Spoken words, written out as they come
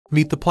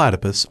Meet the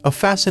platypus, a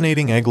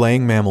fascinating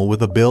egg-laying mammal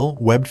with a bill,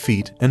 webbed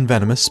feet, and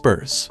venomous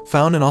spurs.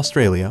 Found in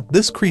Australia,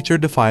 this creature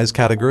defies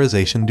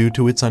categorization due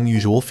to its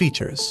unusual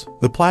features.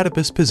 The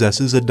platypus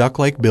possesses a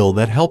duck-like bill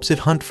that helps it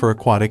hunt for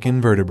aquatic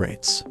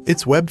invertebrates.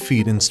 Its webbed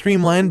feet and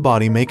streamlined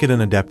body make it an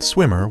adept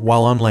swimmer,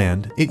 while on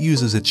land, it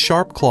uses its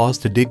sharp claws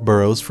to dig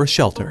burrows for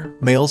shelter.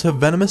 Males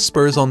have venomous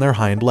spurs on their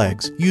hind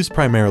legs, used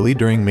primarily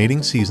during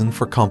mating season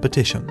for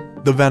competition.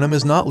 The venom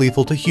is not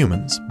lethal to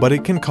humans, but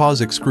it can cause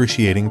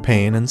excruciating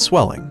pain and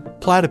swelling.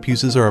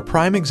 Platypuses are a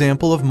prime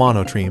example of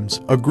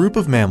monotremes, a group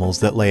of mammals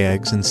that lay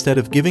eggs instead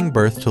of giving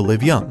birth to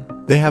live young.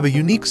 They have a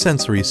unique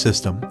sensory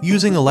system,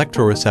 using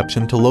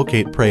electroreception to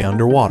locate prey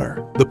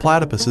underwater. The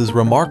platypus's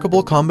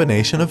remarkable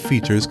combination of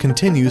features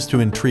continues to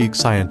intrigue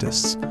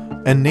scientists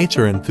and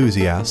nature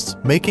enthusiasts,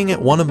 making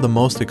it one of the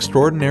most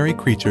extraordinary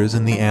creatures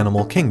in the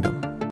animal kingdom.